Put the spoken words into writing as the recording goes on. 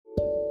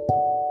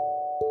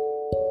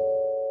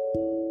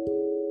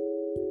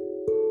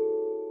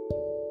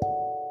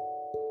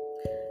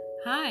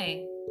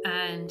Hi,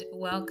 and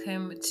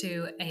welcome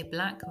to a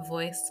Black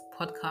Voice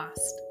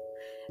podcast.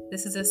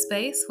 This is a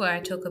space where I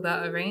talk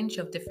about a range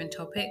of different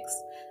topics,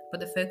 but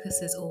the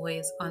focus is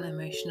always on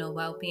emotional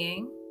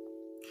well-being.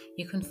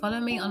 You can follow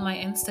me on my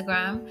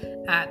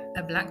Instagram at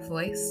a Black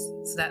Voice,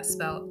 so that's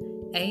spelled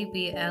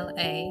ABLA_CK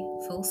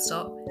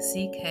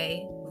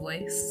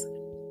voice.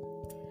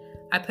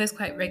 I post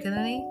quite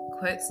regularly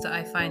quotes that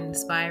I find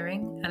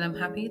inspiring, and I'm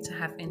happy to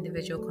have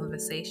individual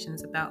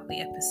conversations about the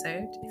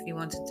episode if you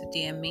wanted to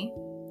DM me.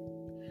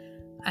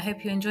 I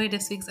hope you enjoyed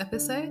this week's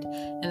episode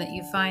and that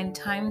you find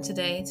time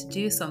today to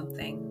do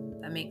something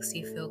that makes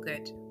you feel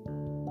good.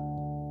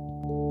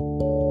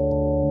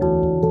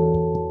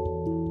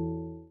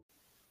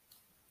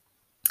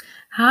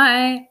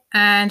 Hi,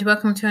 and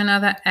welcome to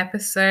another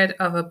episode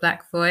of A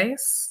Black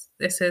Voice.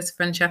 This is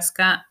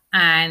Francesca,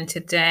 and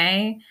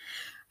today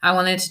I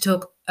wanted to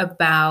talk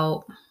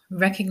about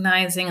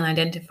recognizing and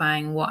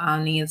identifying what our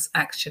needs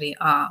actually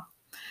are.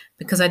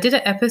 Because I did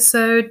an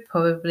episode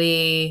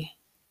probably,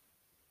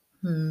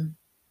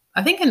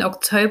 I think in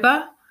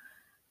October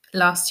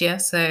last year.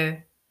 So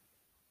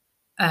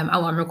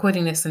I'm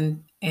recording this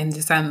in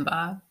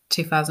December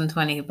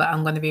 2020, but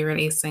I'm going to be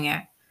releasing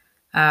it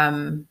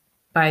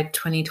by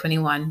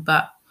 2021.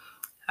 But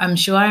I'm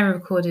sure I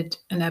recorded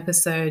an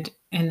episode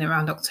in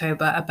around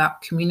October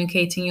about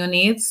communicating your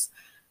needs,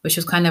 which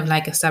was kind of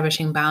like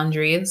establishing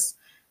boundaries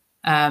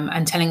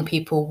and telling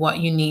people what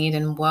you need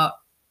and what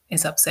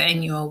is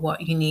upsetting you or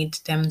what you need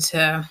them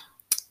to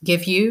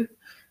give you.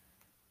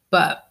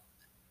 But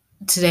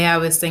today I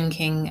was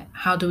thinking,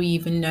 how do we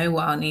even know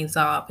what our needs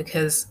are?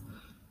 Because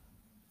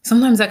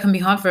sometimes that can be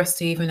hard for us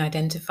to even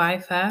identify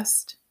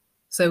first.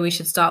 So we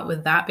should start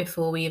with that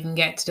before we even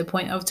get to the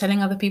point of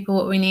telling other people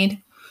what we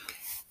need.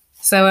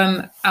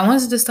 So I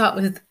wanted to start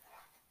with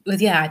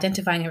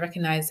identifying and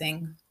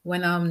recognizing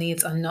when our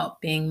needs are not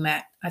being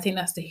met. I think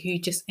that's the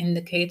hugest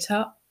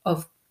indicator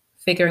of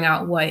figuring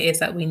out what it is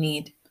that we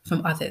need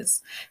from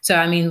others. So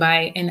I mean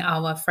by in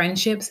our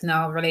friendships, in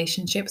our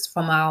relationships,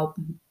 from our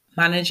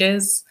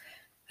managers,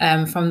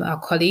 from our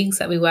colleagues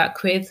that we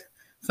work with,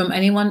 from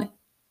anyone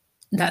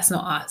that's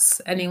not us,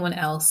 anyone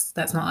else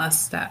that's not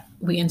us that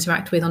we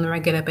interact with on a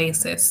regular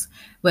basis,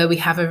 where we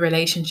have a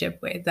relationship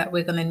with, that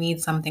we're going to need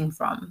something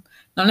from.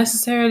 Not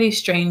necessarily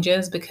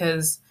strangers,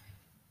 because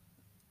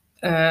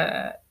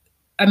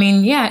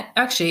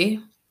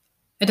actually,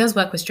 it does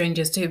work with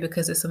strangers too,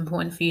 because it's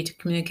important for you to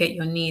communicate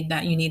your need,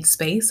 that you need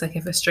space. Like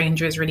if a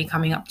stranger is really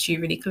coming up to you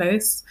really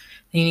close,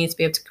 then you need to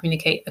be able to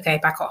communicate, okay,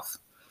 back off.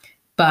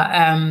 But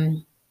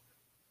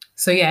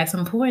it's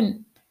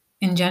important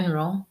in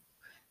general,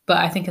 but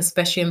I think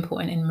especially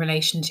important in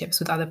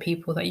relationships with other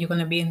people that you're going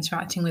to be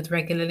interacting with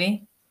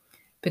regularly,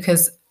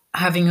 because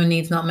having your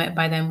needs not met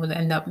by them will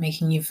end up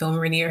making you feel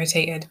really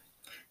irritated.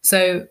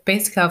 So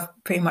basically, I've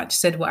pretty much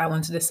said what I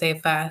wanted to say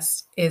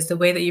first, is the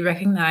way that you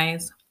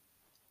recognize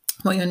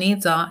what your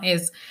needs are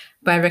is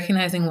by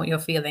recognizing what you're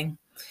feeling.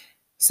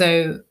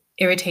 So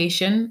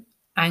irritation,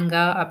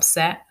 anger,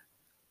 upset,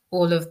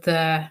 all of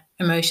the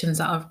emotions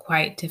that are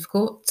quite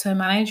difficult to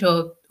manage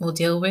or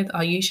deal with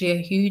are usually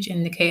a huge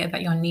indicator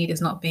that your need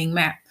is not being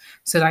met.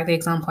 So like the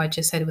example I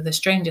just said with a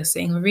stranger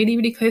sitting really,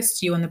 really close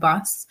to you on the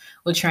bus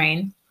or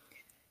train,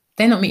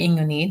 they're not meeting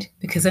your need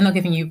because they're not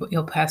giving you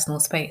your personal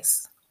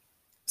space.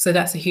 So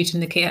that's a huge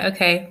indicator.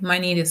 Okay, my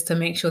need is to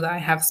make sure that I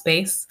have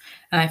space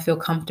and I feel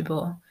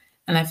comfortable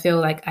and I feel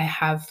like I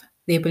have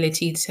the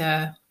ability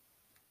to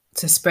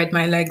spread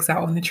my legs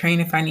out on the train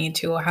if I need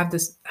to, or have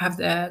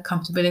the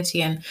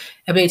comfortability and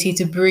ability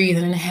to breathe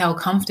and inhale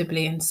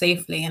comfortably and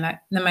safely. And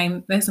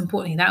most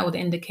importantly, that would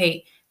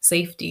indicate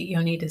safety.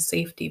 Your need is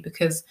safety,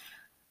 because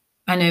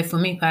I know for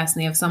me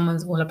personally, if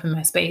someone's all up in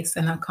my space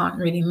and I can't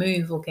really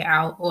move or get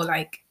out, or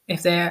like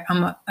if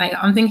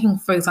I'm thinking,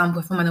 for example,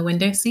 if I'm on a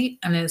window seat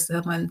and there's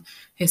someone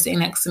who's sitting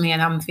next to me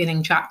and I'm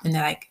feeling trapped and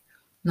they're like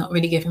not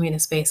really giving me the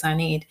space I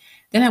need,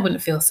 then I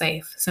wouldn't feel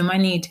safe. So my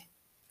need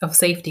of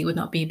safety would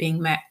not be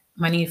being met.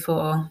 My need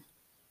for,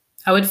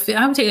 I would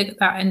take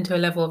that into a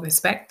level of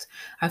respect.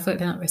 I feel like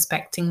they're not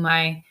respecting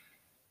my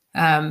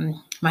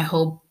my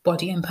whole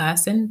body and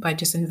person by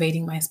just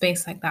invading my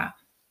space like that.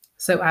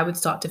 So I would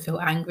start to feel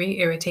angry,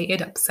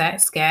 irritated,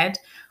 upset, scared,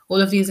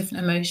 all of these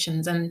different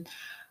emotions. And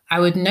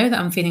I would know that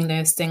I'm feeling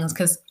those things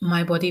because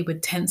my body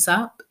would tense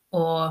up,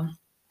 or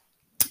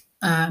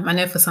I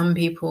know for some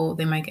people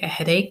they might get a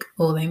headache,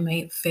 or they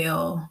might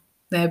feel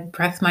their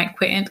breath might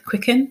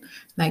quicken,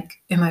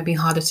 like it might be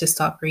harder to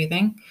start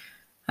breathing,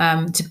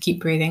 to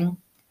keep breathing.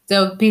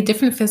 There'll be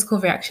different physical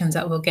reactions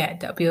that we'll get.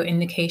 That'll be an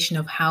indication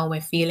of how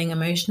we're feeling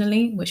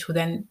emotionally, which will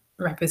then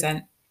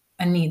represent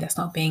a need that's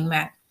not being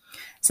met.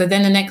 So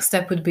then the next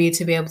step would be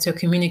to be able to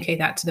communicate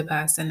that to the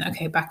person.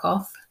 Okay, back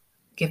off,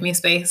 give me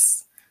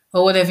space,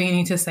 or whatever you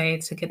need to say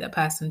to get that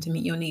person to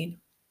meet your need.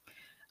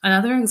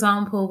 Another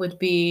example would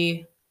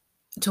be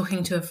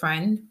talking to a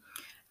friend.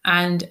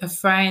 And a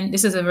friend,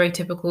 this is a very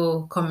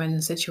typical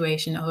common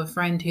situation of a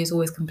friend who's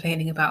always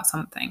complaining about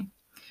something.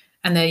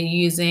 And they're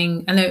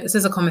using, I know this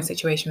is a common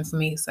situation for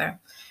me, so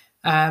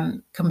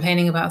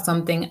complaining about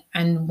something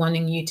and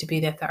wanting you to be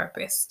their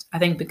therapist. I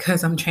think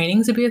because I'm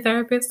training to be a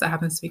therapist, that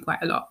happens to be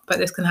quite a lot, but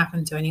this can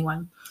happen to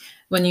anyone.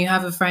 When you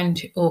have a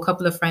friend or a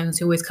couple of friends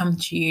who always come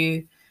to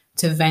you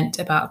to vent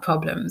about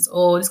problems,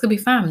 or this could be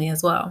family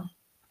as well,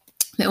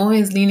 they're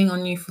always leaning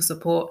on you for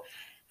support,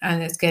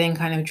 and it's getting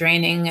kind of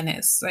draining, and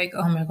it's like,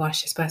 oh my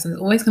gosh, this person's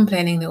always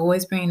complaining, they're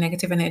always bringing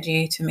negative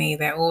energy to me,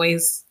 they're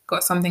always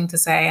got something to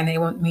say, and they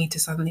want me to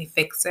suddenly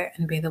fix it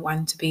and be the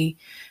one to be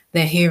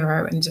their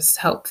hero and just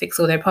help fix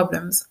all their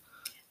problems.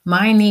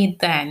 My need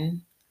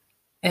then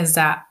is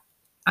that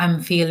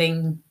I'm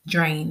feeling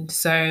drained.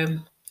 So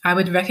I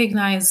would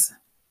recognize,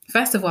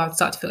 first of all, I'd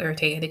start to feel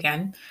irritated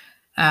again,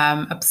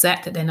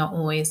 upset that they're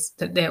always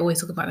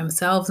talking about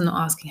themselves and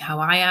not asking how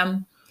I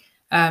am.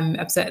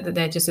 Upset that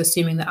they're just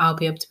assuming that I'll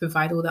be able to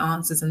provide all the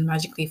answers and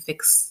magically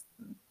fix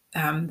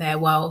their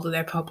world or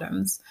their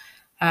problems.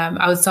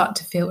 I would start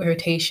to feel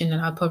irritation,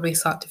 and I'd probably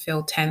start to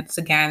feel tense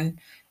again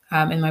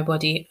in my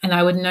body. And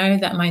I would know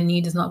that my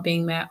need is not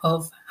being met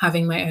of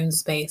having my own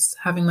space,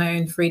 having my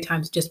own free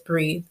time to just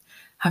breathe,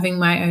 having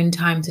my own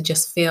time to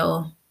just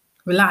feel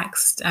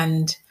relaxed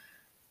and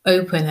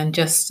open and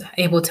just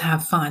able to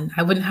have fun.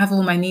 I wouldn't have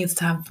all my needs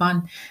to have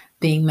fun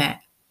being met.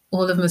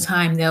 All of the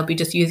time, they'll be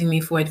just using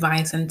me for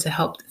advice and to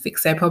help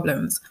fix their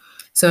problems.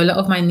 So a lot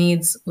of my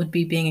needs would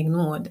be being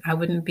ignored. I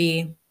wouldn't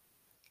be.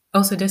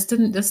 Also,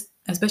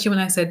 especially when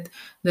I said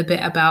the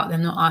bit about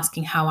them not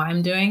asking how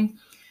I'm doing,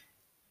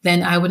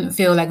 then I wouldn't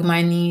feel like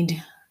my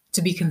need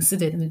to be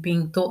considered and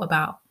being thought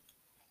about.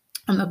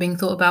 I'm not being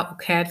thought about or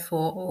cared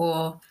for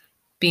or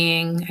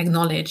being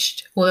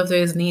acknowledged. All of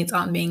those needs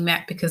aren't being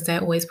met because they're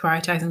always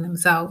prioritizing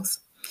themselves.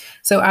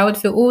 So I would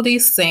feel all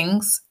these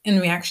things in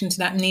reaction to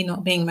that need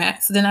not being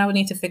met. So then I would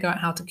need to figure out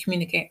how to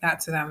communicate that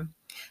to them.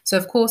 So,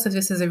 of course, if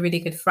this is a really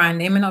good friend,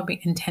 they may not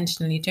be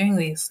intentionally doing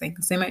these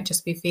things. They might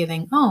just be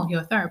feeling, oh,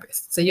 you're a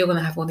therapist, so you're going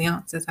to have all the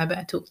answers. I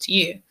better talk to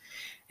you.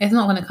 It's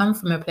not going to come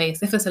from a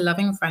place, if it's a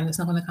loving friend, it's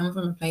not going to come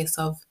from a place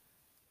of,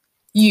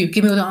 you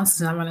give me all the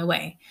answers and I run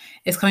away.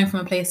 It's coming from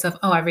a place of,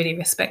 oh, I really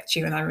respect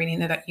you and I really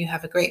know that you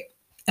have a great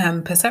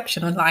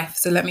perception of life.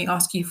 So let me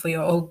ask you for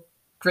your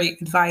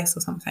great advice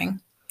or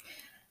something.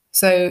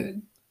 So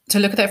to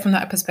look at it from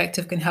that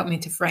perspective can help me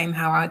to frame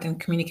how I then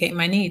communicate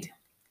my need.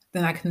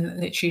 Then I can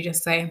literally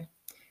just say,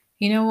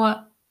 you know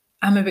what?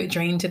 I'm a bit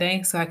drained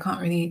today, so I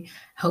can't really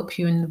help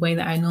you in the way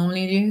that I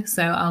normally do.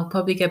 So I'll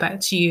probably get back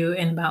to you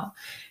in about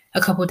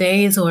a couple of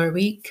days or a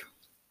week.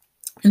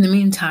 In the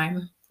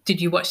meantime,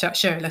 did you watch that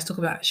show? Let's talk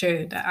about that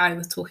show that I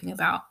was talking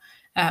about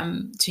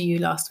to you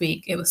last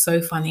week. It was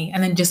so funny.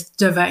 And then just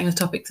diverting the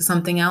topic to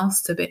something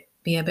else to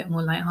be a bit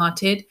more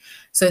lighthearted.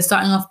 So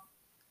starting off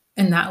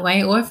in that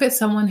way, or if it's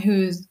someone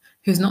who's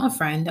not a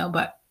friend,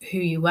 but who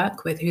you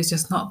work with, who's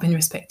just not been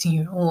respecting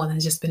you at all and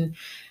has just been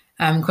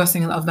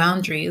crossing a lot of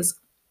boundaries,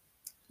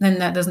 then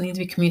that doesn't need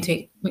to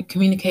be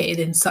communicated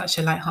in such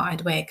a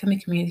lighthearted way. It can be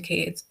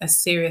communicated as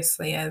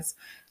seriously as,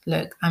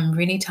 look, I'm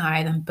really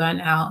tired, I'm burnt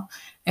out.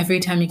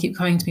 Every time you keep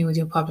coming to me with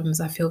your problems,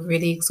 I feel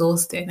really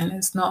exhausted. And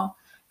it's not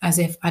as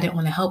if I don't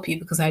want to help you,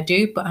 because I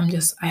do, but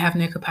I have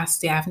no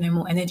capacity, I have no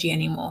more energy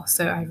anymore.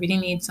 So I really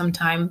need some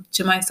time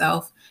to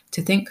myself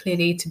to think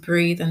clearly, to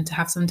breathe, and to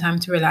have some time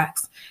to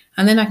relax.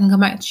 And then I can come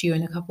back to you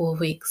in a couple of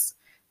weeks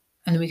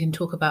and we can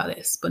talk about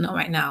this, but not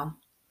right now.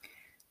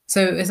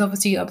 So it's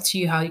obviously up to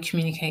you how you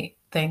communicate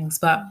things.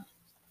 But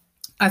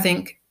I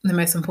think the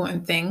most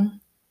important thing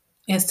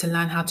is to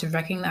learn how to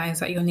recognize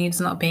that your needs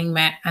are not being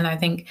met. And I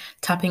think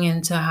tapping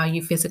into how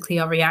you physically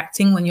are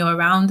reacting when you're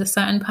around a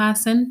certain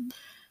person,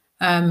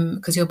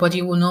 because your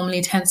body will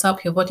normally tense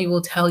up, your body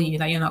will tell you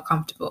that you're not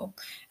comfortable.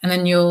 And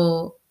then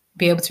you'll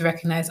be able to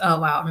recognize, oh,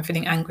 wow, I'm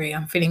feeling angry,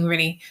 I'm feeling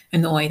really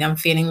annoyed, I'm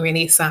feeling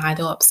really sad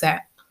or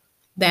upset.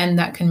 Then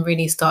that can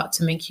really start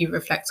to make you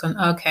reflect on,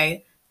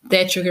 okay,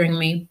 they're triggering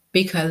me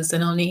because they're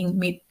not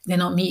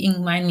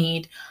meeting my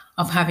need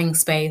of having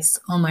space,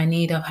 or my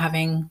need of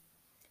having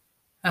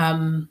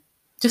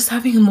just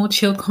having a more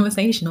chilled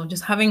conversation, or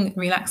just having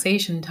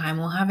relaxation time,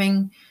 or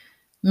having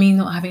me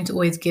not having to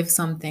always give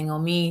something, or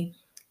me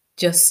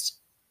just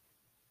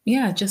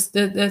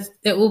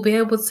it will be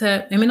able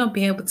to, it may not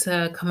be able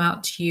to come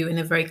out to you in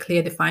a very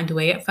clear, defined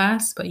way at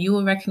first, but you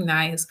will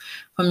recognize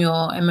from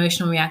your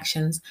emotional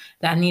reactions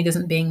that a need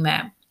isn't being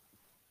met.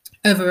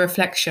 Over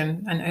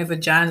reflection and over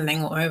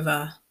journaling or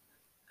over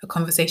a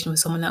conversation with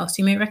someone else,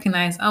 you may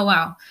recognize, oh,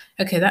 wow,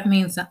 okay, that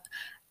means that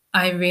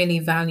I really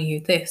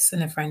value this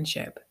in a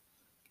friendship.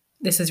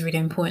 This is really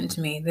important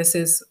to me. This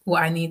is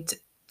what I need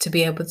to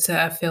be able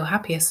to feel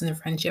happiest in a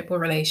friendship or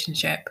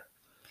relationship.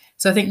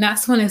 So I think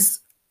that's one is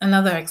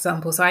another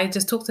example. So I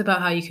just talked about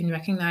how you can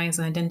recognize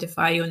and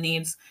identify your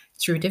needs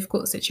through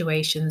difficult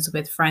situations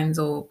with friends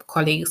or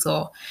colleagues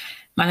or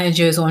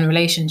managers or in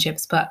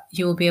relationships, but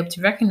you will be able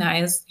to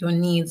recognize your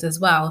needs as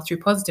well through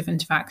positive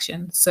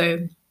interaction.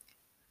 So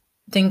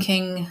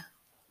thinking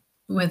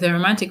with a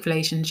romantic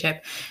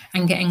relationship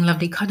and getting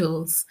lovely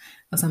cuddles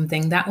or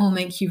something, that will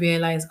make you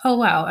realize, oh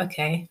wow,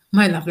 okay,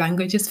 my love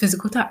language is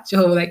physical touch,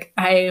 or like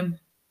I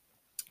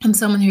I'm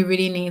someone who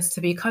really needs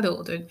to be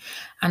cuddled,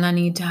 and I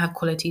need to have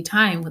quality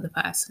time with a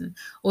person.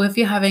 Or if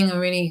you're having a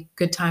really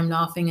good time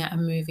laughing at a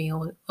movie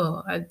or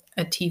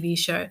a TV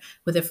show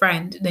with a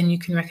friend, then you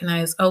can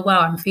recognize, oh wow,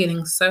 I'm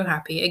feeling so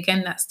happy.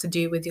 Again, that's to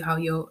do with how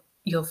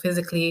you're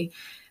physically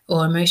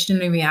or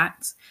emotionally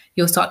react.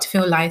 You'll start to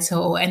feel lighter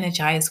or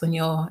energized when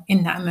you're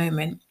in that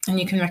moment. And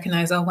you can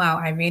recognize, oh wow,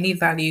 I really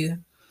value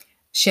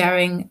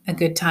sharing a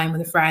good time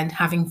with a friend,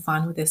 having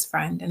fun with this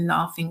friend, and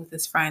laughing with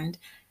this friend.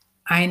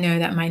 I know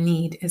that my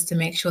need is to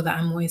make sure that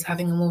I'm always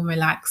having a more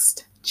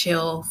relaxed,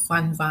 chill,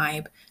 fun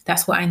vibe.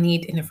 That's what I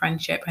need in a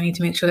friendship. I need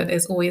to make sure that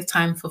there's always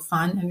time for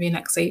fun and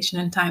relaxation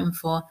and time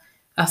for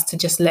us to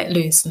just let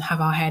loose and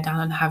have our hair down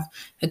and have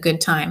a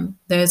good time.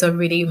 Those are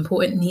really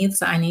important needs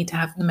that I need to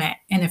have met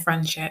in a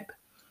friendship.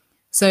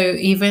 So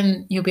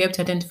even you'll be able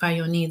to identify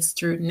your needs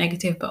through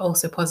negative but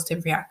also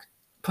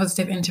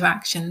positive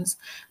interactions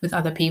with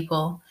other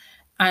people.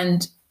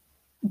 And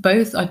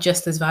both are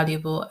just as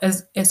valuable.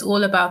 As it's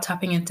all about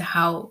tapping into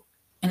how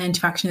an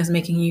interaction is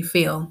making you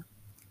feel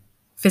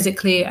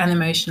physically and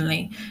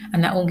emotionally,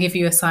 and that will give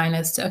you a sign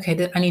as to,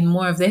 okay, I need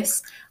more of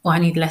this or I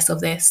need less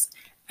of this,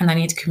 and I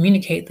need to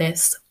communicate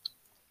this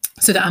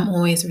so that I'm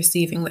always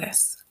receiving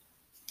this.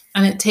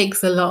 And it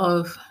takes a lot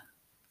of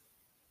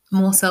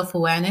more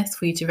self-awareness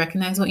for you to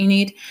recognize what you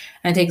need,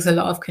 and it takes a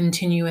lot of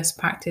continuous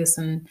practice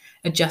and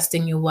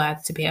adjusting your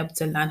words to be able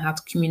to learn how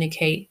to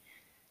communicate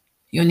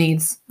your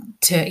needs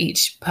to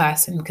each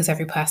person, because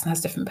every person has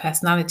different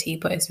personality.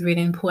 But it's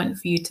really important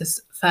for you to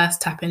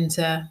first tap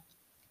into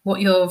what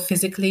you're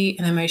physically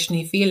and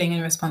emotionally feeling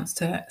in response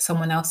to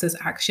someone else's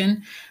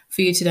action,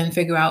 for you to then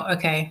figure out,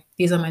 okay,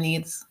 these are my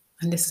needs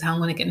and this is how I'm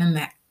going to get them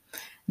met.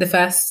 The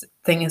first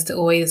thing is to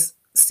always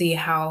see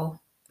how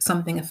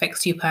something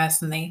affects you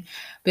personally,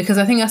 because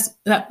I think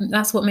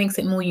that's what makes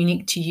it more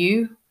unique to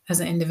you as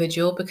an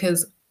individual,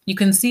 because you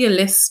can see a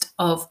list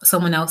of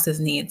someone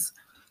else's needs.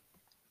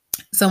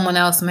 Someone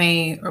else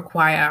may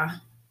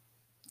require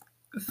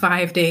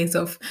 5 days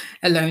of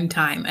alone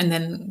time and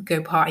then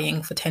go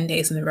partying for 10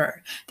 days in a row.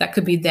 That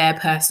could be their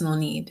personal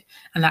need.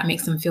 And that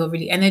makes them feel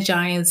really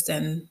energized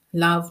and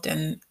loved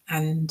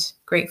and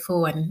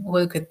grateful and all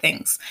the good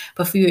things.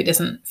 But for you, it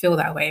doesn't feel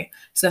that way.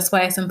 So that's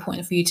why it's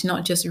important for you to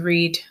not just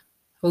read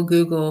or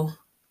Google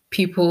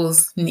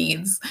people's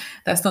needs.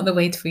 That's not the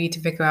way for you to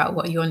figure out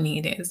what your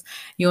need is.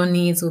 Your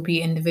needs will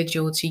be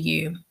individual to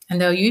you, and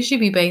they'll usually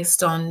be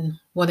based on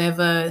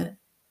whatever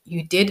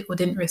you did or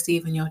didn't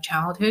receive in your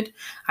childhood.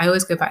 I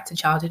always go back to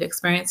childhood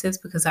experiences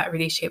because that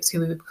really shapes who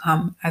we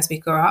become as we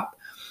grow up.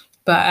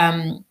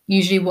 But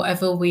usually,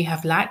 whatever we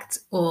have lacked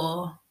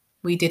or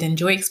we did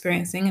enjoy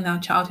experiencing in our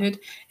childhood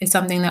is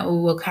something that we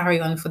will carry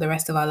on for the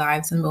rest of our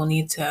lives and we'll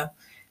need to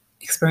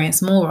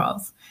experience more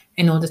of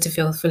in order to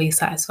feel fully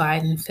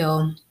satisfied and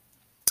feel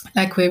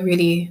like we're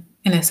really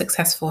in a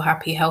successful,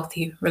 happy,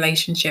 healthy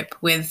relationship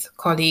with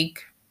colleague,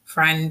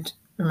 friend,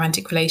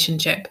 romantic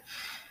relationship.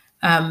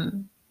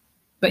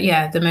 But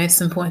yeah, the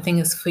most important thing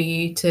is for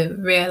you to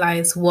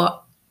realize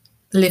what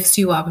lifts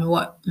you up and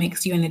what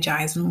makes you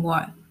energized and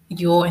what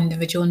your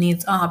individual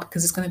needs are,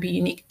 because it's going to be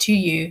unique to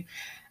you.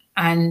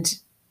 And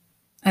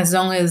as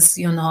long as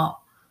you're not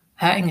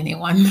hurting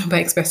anyone by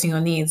expressing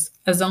your needs,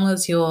 as long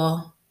as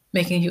you're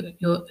making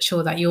you're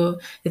sure that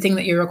the thing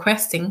that you're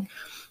requesting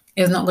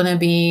is not going to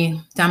be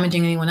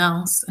damaging anyone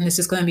else, and it's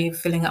just going to be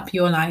filling up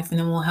your life in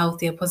a more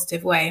healthier,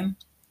 positive way,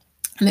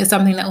 and it's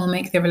something that will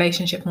make the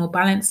relationship more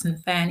balanced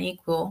and fair and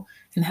equal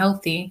and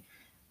healthy,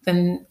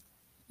 then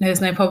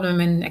there's no problem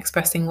in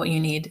expressing what you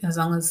need, as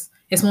long as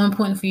it's more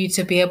important for you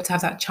to be able to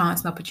have that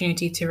chance and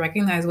opportunity to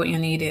recognize what your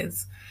need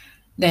is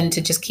than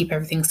to just keep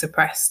everything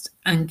suppressed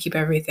and keep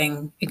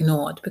everything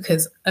ignored.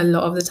 Because a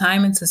lot of the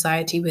time in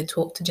society, we're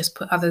taught to just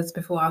put others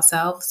before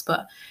ourselves,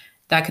 but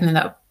that can end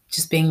up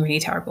just being really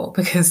terrible,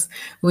 because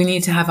we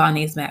need to have our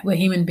needs met. We're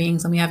human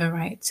beings and we have a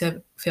right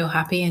to feel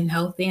happy and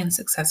healthy and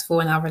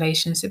successful in our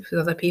relationships with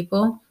other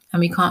people. And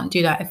we can't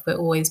do that if we're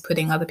always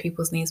putting other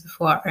people's needs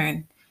before our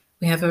own.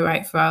 We have a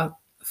right for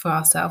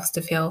ourselves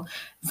to feel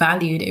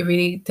valued. It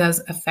really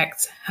does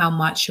affect how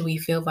much we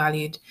feel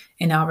valued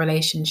in our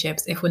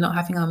relationships. If we're not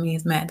having our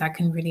needs met, that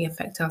can really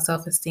affect our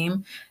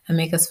self-esteem and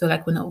make us feel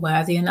like we're not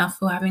worthy enough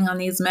for having our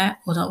needs met,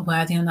 or not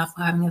worthy enough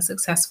for having a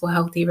successful,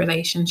 healthy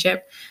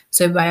relationship.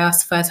 So by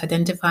us first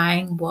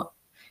identifying what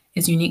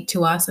is unique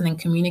to us and then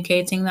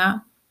communicating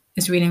that,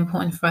 it's really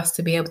important for us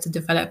to be able to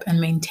develop and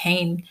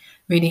maintain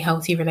really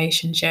healthy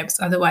relationships.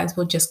 Otherwise,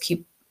 we'll just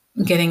keep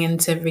getting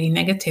into really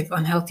negative,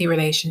 unhealthy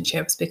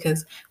relationships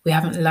because we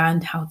haven't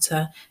learned how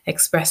to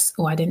express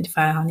or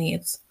identify our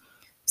needs.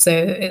 So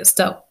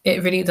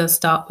it really does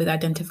start with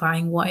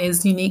identifying what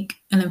is unique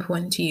and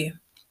important to you.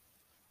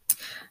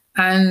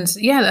 And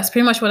yeah, that's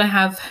pretty much what I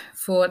have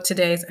for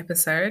today's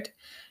episode.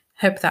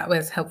 Hope that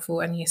was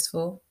helpful and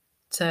useful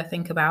to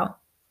think about.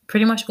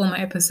 Pretty much all my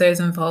episodes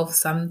involve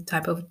some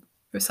type of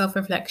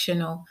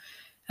self-reflection or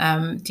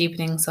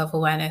deepening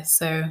self-awareness.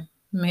 So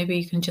maybe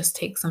you can just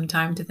take some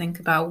time to think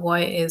about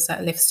what it is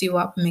that lifts you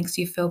up and makes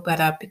you feel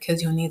better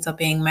because your needs are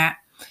being met.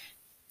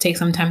 take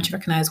some time to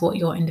recognize what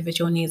your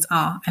individual needs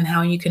are and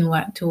how you can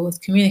work towards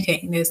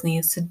communicating those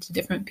needs to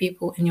different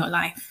people in your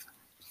life.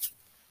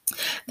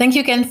 Thank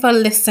you again for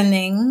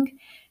listening.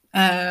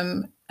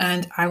 And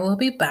I will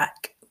be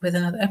back with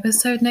another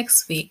episode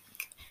next week.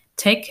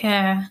 Take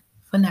care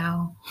for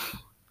now.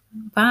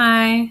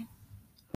 Bye.